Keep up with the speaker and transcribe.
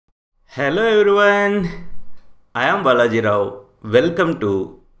Hello everyone, I am Balaji Rao. Welcome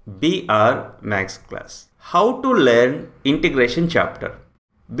to BR Max class. How to learn integration chapter.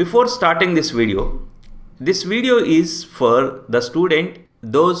 Before starting this video is for the student,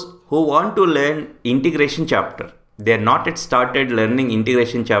 those who want to learn integration chapter. They are not yet started learning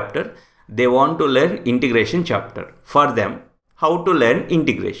integration chapter. They want to learn integration chapter. For them, how to learn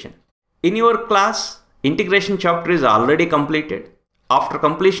integration. In your class, integration chapter is already completed. After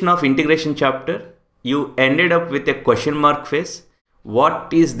completion of integration chapter, you ended up with a question mark face.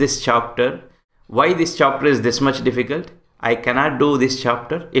 What is this chapter? Why this chapter is this much difficult? I cannot do this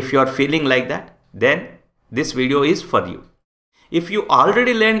chapter. If you are feeling like that, then this video is for you. If you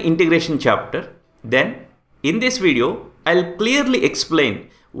already learned integration chapter, then in this video, I'll clearly explain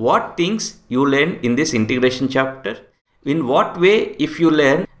what things you learn in this integration chapter. In what way, if you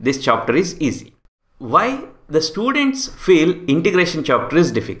learn this chapter is easy. Why the students feel integration chapter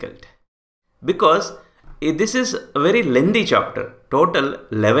is difficult? Because this is a very lengthy chapter. Total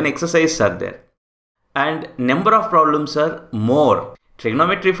 11 exercises are there. And number of problems are more.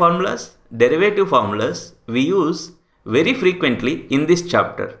 Trigonometry formulas, derivative formulas we use very frequently in this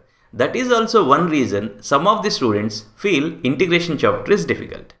chapter. That is also one reason some of the students feel integration chapter is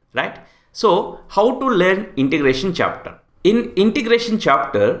difficult, right? So how to learn integration chapter? In integration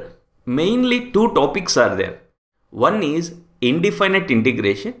chapter, mainly two topics are there. One is indefinite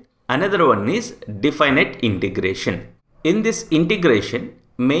integration, another one is definite integration. In this integration,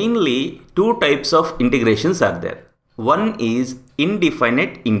 mainly two types of integrations are there. One is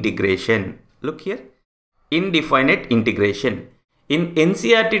indefinite integration. Look here, indefinite integration. In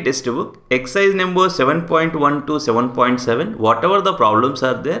NCERT textbook, exercise number 7.1 to 7.7, whatever the problems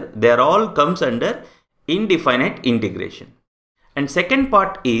are there, they are all comes under indefinite integration. And second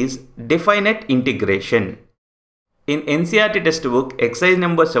part is definite integration. In NCERT textbook, exercise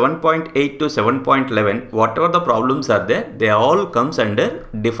number 7.8 to 7.11, whatever the problems are there, they all comes under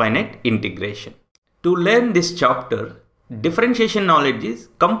definite integration. To learn this chapter, differentiation knowledge is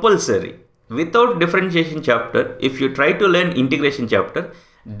compulsory. Without differentiation chapter, if you try to learn integration chapter,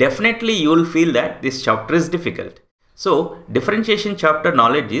 definitely you will feel that this chapter is difficult. So, differentiation chapter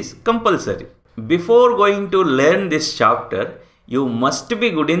knowledge is compulsory. Before going to learn this chapter, you must be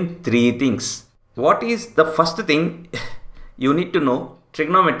good in three things. What is the first thing? You need to know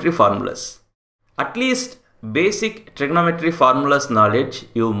trigonometry formulas. At least basic trigonometry formulas knowledge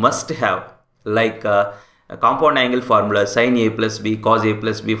you must have, like a compound angle formula, sin A plus B, cos A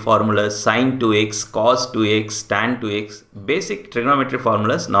plus B formulas, sin 2x, cos 2x, tan 2x. Basic trigonometry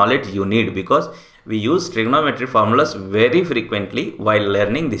formulas knowledge you need, because we use trigonometry formulas very frequently while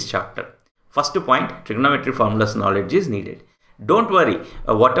learning this chapter. First point, trigonometry formulas knowledge is needed. Don't worry,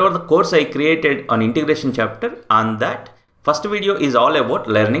 whatever the course I created on integration chapter, on that first video is all about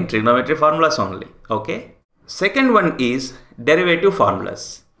learning trigonometry formulas only. Okay. Second one is derivative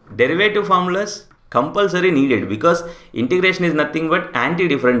formulas. Derivative formulas compulsory needed, because integration is nothing but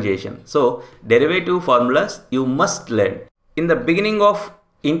anti-differentiation. So derivative formulas you must learn. In the beginning of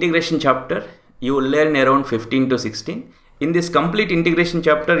integration chapter, you will learn around 15 to 16. In this complete integration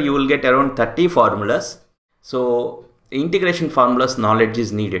chapter, you will get around 30 formulas. So integration formulas knowledge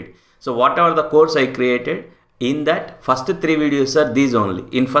is needed. So whatever the course I created, in that first three videos are these only.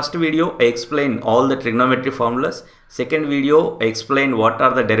 In first video, I explain all the trigonometry formulas. Second video, I explain what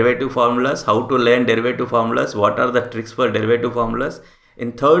are the derivative formulas, how to learn derivative formulas, what are the tricks for derivative formulas.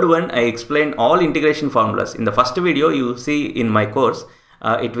 In third one, I explain all integration formulas. In the first video, you see in my course,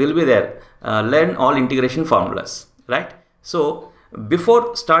 it will be there. Learn all integration formulas, right? So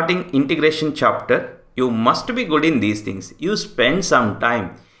before starting integration chapter, you must be good in these things. You spend some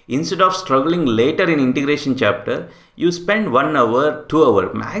time. Instead of struggling later in integration chapter, you spend 1 hour, 2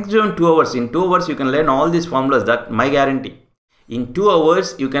 hours, maximum 2 hours. In 2 hours, you can learn all these formulas. That's my guarantee. In 2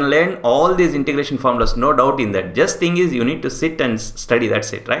 hours, you can learn all these integration formulas. No doubt in that. Just thing is, you need to sit and study.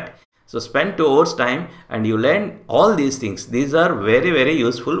 That's it, right? So spend 2 hours time and you learn all these things. These are very, very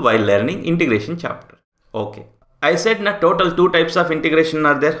useful while learning integration chapter. Okay. I said na total two types of integration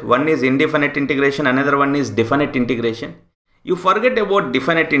are there. One is indefinite integration, another one is definite integration. You forget about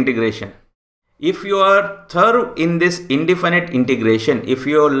definite integration. If you are thorough in this indefinite integration, if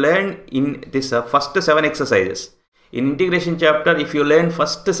you learn in this first 7 exercises, in integration chapter, if you learn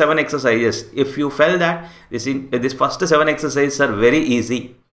first 7 exercises, if you felt that this first 7 exercises are very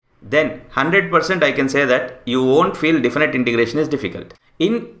easy, then 100% I can say that you won't feel definite integration is difficult.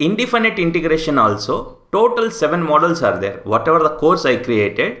 In indefinite integration also, total 7 models are there. Whatever the course I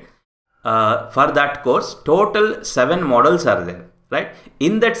created, for that course, total 7 models are there, right?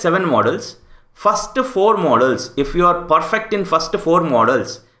 In that 7 models, first 4 models, if you are perfect in first 4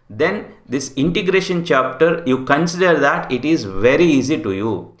 models, then this integration chapter, you consider that it is very easy to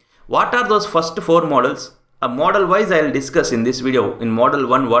you. What are those first 4 models? Model wise I will discuss in this video. In model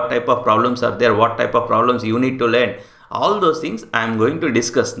 1, what type of problems are there, what type of problems you need to learn, all those things I am going to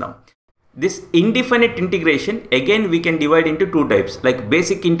discuss now. This indefinite integration, again we can divide into 2 types, like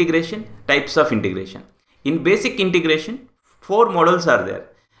basic integration, types of integration. In basic integration, 4 models are there.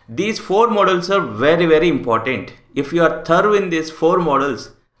 These 4 models are very important. If you are thorough in these 4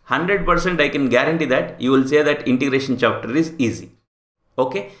 models, 100% I can guarantee that you will say that integration chapter is easy.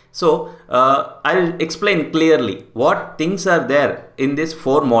 Okay, so I'll explain clearly what things are there in these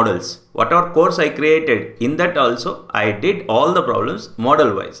 4 models. Whatever course I created, in that also I did all the problems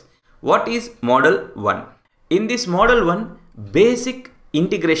model wise. What is model 1? In this model 1, basic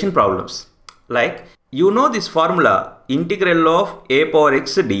integration problems. Like, you know this formula, integral of a power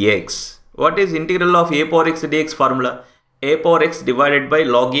x dx. What is integral of a power x dx formula? A power x divided by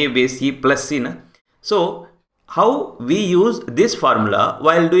log a base e plus c. Na? So, how we use this formula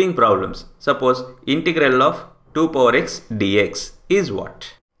while doing problems? Suppose integral of 2 power x dx is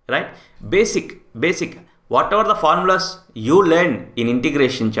what? Right? Basic. Whatever the formulas you learn in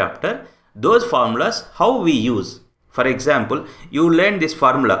integration chapter, those formulas how we use. For example, you learn this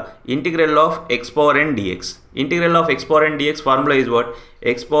formula, integral of x power n dx. Integral of x power n dx formula is what?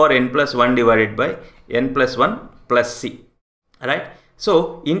 X power n plus 1 divided by n plus 1 plus c. Right?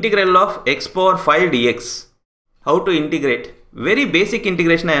 So, integral of x power 5 dx. How to integrate? Very basic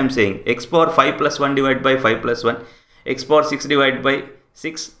integration I am saying. X power 5 plus 1 divided by 5 plus 1. X power 6 divided by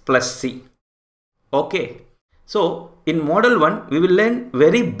 6 plus c. Okay. So, in model 1, we will learn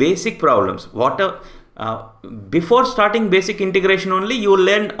very basic problems. Before starting basic integration only, you will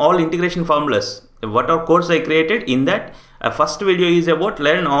learn all integration formulas. Whatever course I created, in that first video is about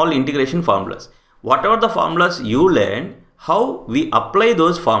learn all integration formulas. Whatever the formulas you learn, how we apply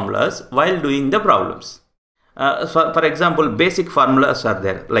those formulas while doing the problems. For example, basic formulas are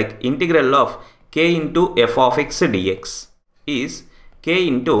there, like integral of k into f of x dx is k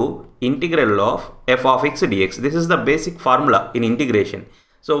into integral of f of x dx. This is the basic formula in integration.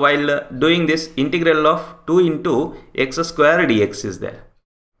 So while doing this, integral of 2 into x square dx is there.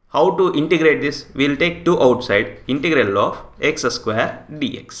 How to integrate this? We will take 2 outside, integral of x square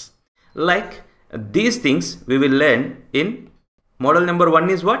dx. Like these things we will learn in model number 1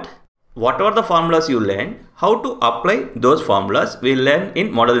 is what? Whatever the formulas you learn, how to apply those formulas we will learn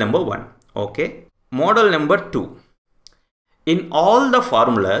in model number 1. Okay. Model number 2. In all the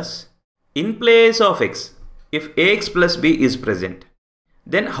formulas, in place of x, if ax plus b is present,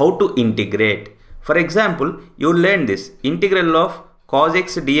 then how to integrate? For example, you learn this integral of cos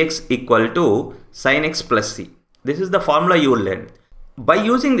x dx equal to sin x plus c. This is the formula you will learn. By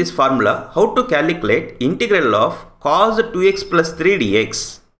using this formula, how to calculate integral of cos 2x plus 3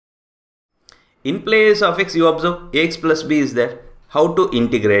 dx. In place of x, you observe ax plus b is there. How to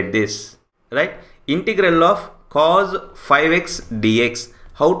integrate this? Right? Integral of cos 5x dx.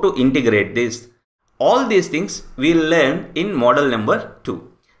 How to integrate this? All these things we will learn in model number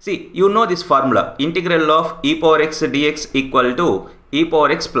 2. See, you know this formula, integral of e power x dx equal to e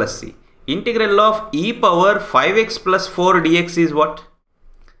power x plus c. Integral of e power 5x plus 4 dx is what?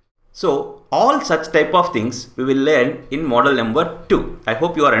 So, all such type of things we will learn in model number 2. I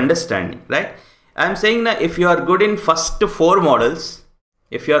hope you are understanding, right? I am saying that if you are good in first 4 models,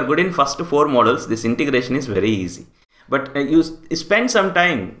 this integration is very easy. But you spend some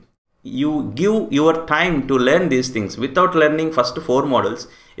time, you give your time to learn these things. Without learning first 4 models,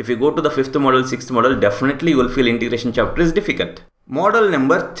 if you go to the 5th model, 6th model, definitely you will feel integration chapter is difficult. Model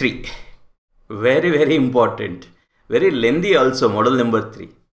number 3. Very important. Very lengthy also, model number 3.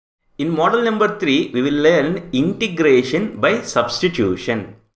 In model number 3, we will learn integration by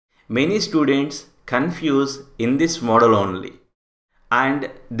substitution. Many students confuse in this model only. And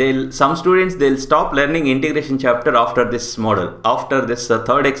some students, they'll stop learning integration chapter after this model, after this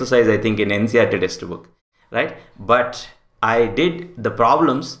third exercise, I think in NCERT textbook, right? But I did the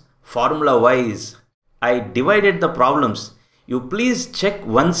problems formula wise. I divided the problems. You please check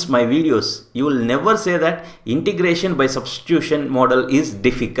once my videos. You will never say that integration by substitution model is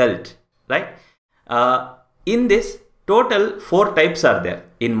difficult, right? In this, total 4 types are there.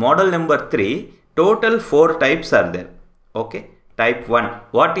 In model number 3, total 4 types are there. Okay. Type 1.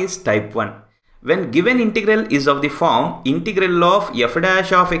 What is type 1? When given integral is of the form integral of f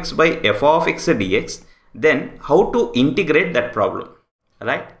dash of x by f of x dx, then how to integrate that problem,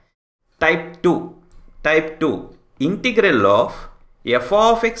 right? Type 2. Type 2. Integral of f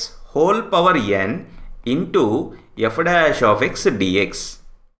of x whole power n into f dash of x dx.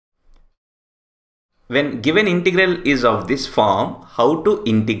 when given integral is of this form, how to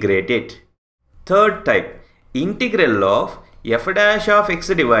integrate it. Third type, integral of f dash of x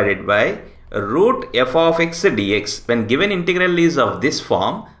divided by root f of x dx. When given integral is of this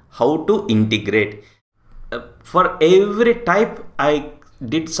form, how to integrate. For every type I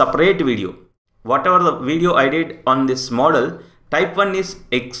did separate video. Whatever the video I did on this model, type 1 is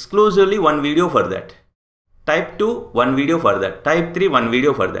exclusively one video for that. Type 2, one video for that. Type 3, one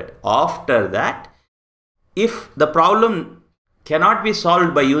video for that. After that, if the problem cannot be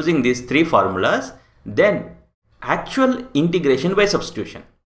solved by using these three formulas, then actual integration by substitution.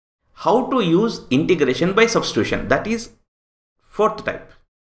 How to use integration by substitution? That is fourth type.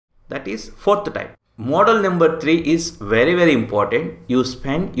 Model number 3 is very important. You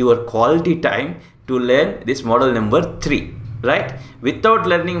spend your quality time to learn this model number 3, right? Without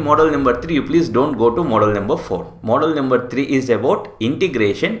learning model number 3, you please don't go to model number 4. Model number 3 is about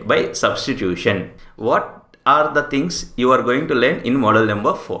integration by substitution. What are the things you are going to learn in model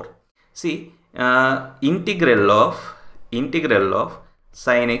number 4? See, integral of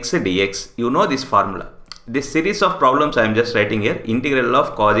sin x dx. You know this formula. This series of problems I am just writing here. Integral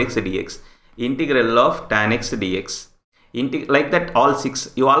of cos x dx. Integral of tan x dx. Like that, all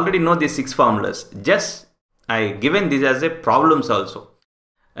 6. You already know these 6 formulas. Just I given these as a problems also.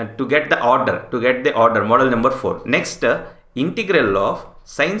 And to get the order, model number 4. Next, integral of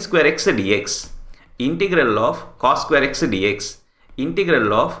sin square x dx. Integral of cos square x dx.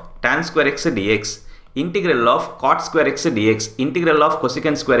 Integral of tan square x dx. Integral of cot square x dx. Integral of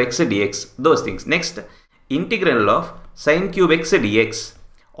cosecant square x dx. Those things. Next, integral of sin cube x dx.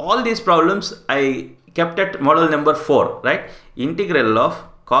 All these problems I kept at model number 4, right? Integral of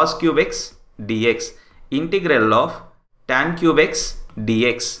cos cube x dx. Integral of tan cube x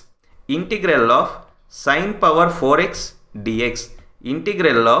dx. Integral of sin power 4x dx.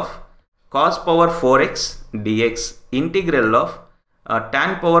 Integral of cos power 4x dx. Integral of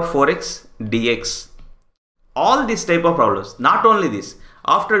tan power 4x dx. All these type of problems. Not only this,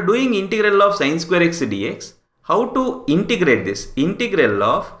 after doing integral of sin square x dx, how to integrate this? Integral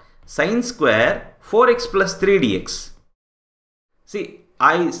of sin square 4x plus 3 dx. See,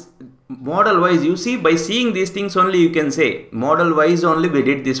 model wise, you see, by seeing these things only you can say model wise only we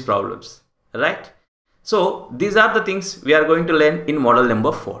did these problems, right? So these are the things we are going to learn in model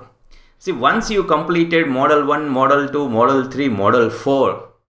number 4. See, once you completed model 1, model 2, model 3, model 4,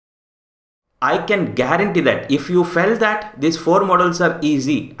 I can guarantee that if you felt that these 4 models are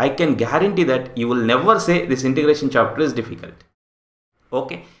easy, I can guarantee that you will never say this integration chapter is difficult.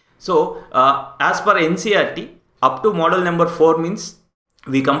 Okay. So as per NCERT, up to model number 4 means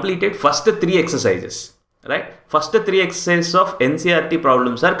we completed first 3 exercises, right? First 3 exercises of NCERT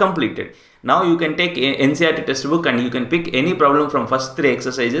problems are completed. Now you can take NCERT textbook and you can pick any problem from first 3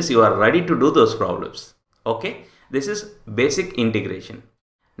 exercises. You are ready to do those problems. Okay. This is basic integration.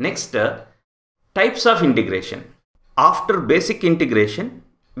 Next, types of integration. After basic integration,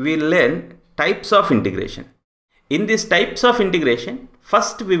 we learn types of integration. In these types of integration,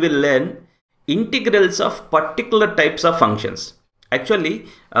 first we will learn integrals of particular types of functions. Actually,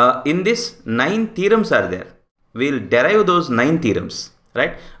 in this 9 theorems are there. We will derive those 9 theorems,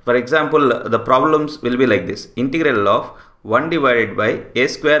 right? For example, the problems will be like this. Integral of 1 divided by a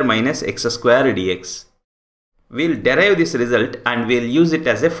square minus x square dx. We will derive this result and we will use it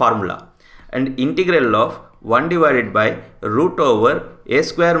as a formula. And integral of 1 divided by root over a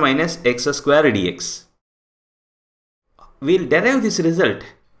square minus x square dx. We will derive this result,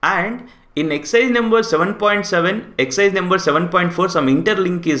 and in exercise number 7.7, exercise number 7.4, some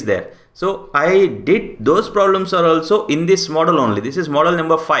interlink is there. So I did those problems are also in this model only. This is model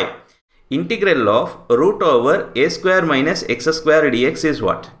number 5. Integral of root over a square minus x square dx is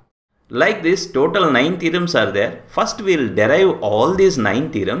what? Like this, total 9 theorems are there. First we will derive all these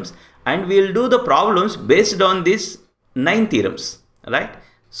 9 theorems and we will do the problems based on these 9 theorems, right?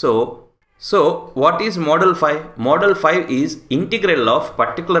 So what is model 5? Model 5 is integral of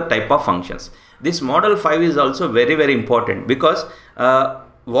particular type of functions. This model 5 is also very important because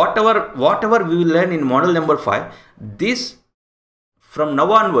whatever we will learn in model number 5, this from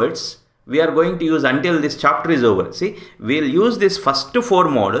now onwards we are going to use until this chapter is over. See, we will use this first 4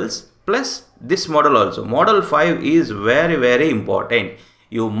 models plus this model also. Model 5 is very important.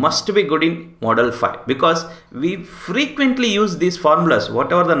 You must be good in model 5 because we frequently use these formulas.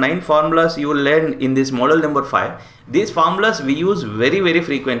 Whatever the 9 formulas you will learn in this model number 5, these formulas we use very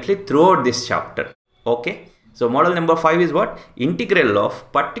frequently throughout this chapter. Okay. So model number 5 is what? Integral of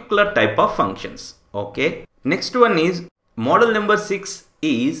particular type of functions. Okay. Next one is model number 6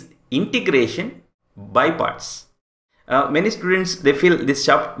 is integration by parts. Many students, they feel this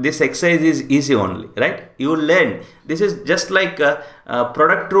exercise is easy only, right? You will learn, this is just like a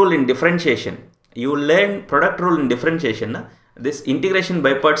product rule in differentiation. You will learn product rule in differentiation. This integration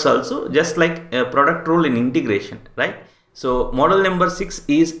by parts also just like a product rule in integration, right? So model number 6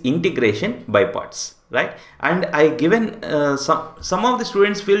 is integration by parts, right? And I given some of the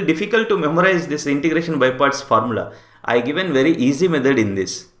students feel difficult to memorize this integration by parts formula. I given very easy method in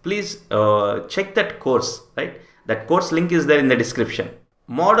this. Please check that course, right? That course link is there in the description.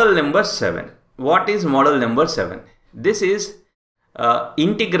 Model number 7. What is model number 7? This is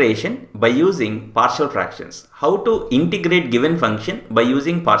integration by using partial fractions. How to integrate given function by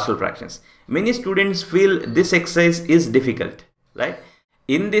using partial fractions. Many students feel this exercise is difficult, right?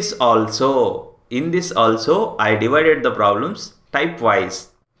 In this also I divided the problems type wise.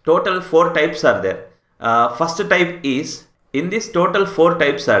 Total 4 types are there. First type is, in this total 4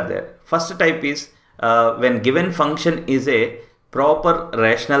 types are there. First type is when given function is a proper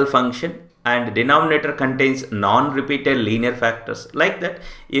rational function and denominator contains non-repeated linear factors. Like that,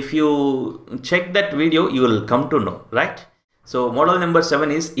 if you check that video, you will come to know, right? So model number 7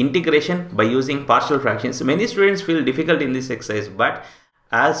 is integration by using partial fractions. Many students feel difficult in this exercise, but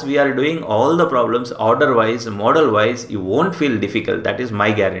as we are doing all the problems order wise, model wise, you won't feel difficult. That is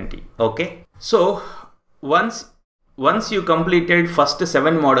my guarantee. Okay. So once you completed first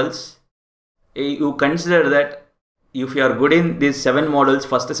 7 models, you consider that if you are good in these 7 models,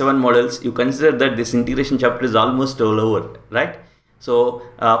 first 7 models, you consider that this integration chapter is almost all over, right? So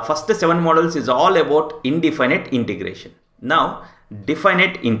first 7 models is all about indefinite integration. Now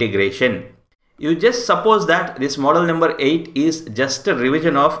definite integration, you just suppose that this model number 8 is just a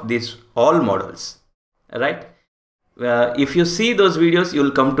revision of these all models, right? If you see those videos, you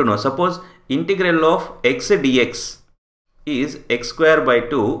will come to know. Suppose integral of x dx is x square by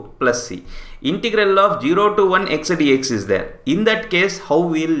 2 plus c. Integral of 0 to 1 x dx is there. In that case, how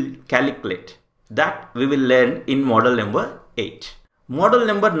we will calculate? That we will learn in model number 8. Model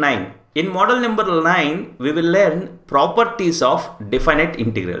number 9. In model number 9, we will learn properties of definite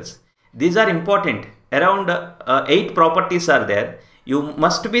integrals. These are important. Around 8 properties are there. You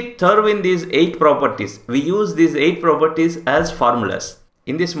must be thorough in these 8 properties. We use these 8 properties as formulas.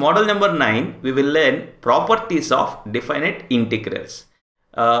 In this model number 9, we will learn properties of definite integrals.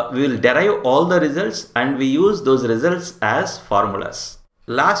 We will derive all the results and we use those results as formulas.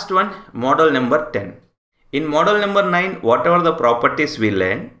 Last one, model number 10. In model number 9, whatever the properties we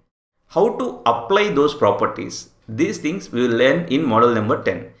learn, how to apply those properties, these things we will learn in model number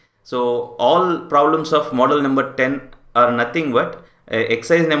 10. So all problems of model number 10 are nothing but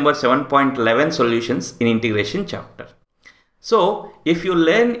exercise number 7.11 solutions in integration chapter. So if you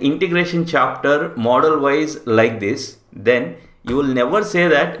learn integration chapter model wise like this, then you will never say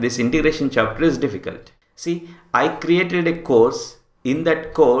that this integration chapter is difficult. See, I created a course. In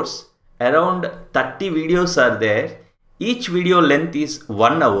that course, around 30 videos are there. Each video length is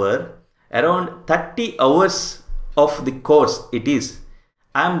 1 hour. Around 30 hours of the course it is.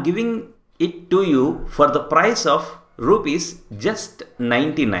 I am giving it to you for the price of rupees just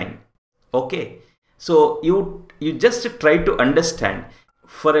 99. Okay. So you just try to understand,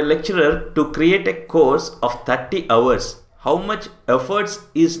 for a lecturer to create a course of 30 hours, how much efforts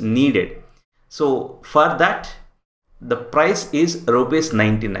is needed. So for that, the price is rupees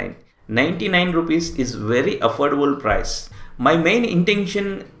 99. 99 rupees is very affordable price. My main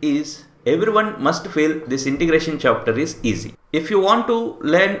intention is everyone must feel this integration chapter is easy. If you want to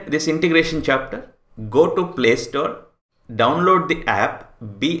learn this integration chapter, go to Play Store, download the app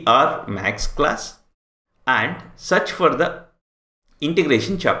BR Max Class and search for the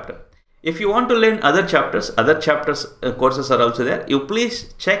integration chapter. If you want to learn other chapters courses are also there. You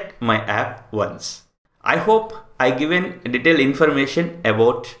please check my app once. I hope I given detailed information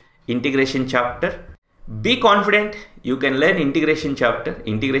about integration chapter. Be confident, you can learn integration chapter.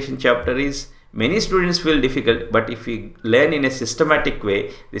 Integration chapter is, many students feel difficult, but if you learn in a systematic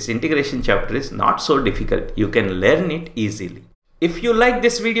way, this integration chapter is not so difficult. You can learn it easily. If you like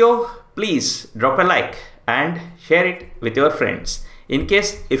this video, please drop a like and share it with your friends. In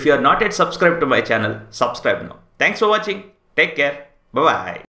case if you are not yet subscribed to my channel, subscribe now. Thanks for watching. Take care. Bye-bye.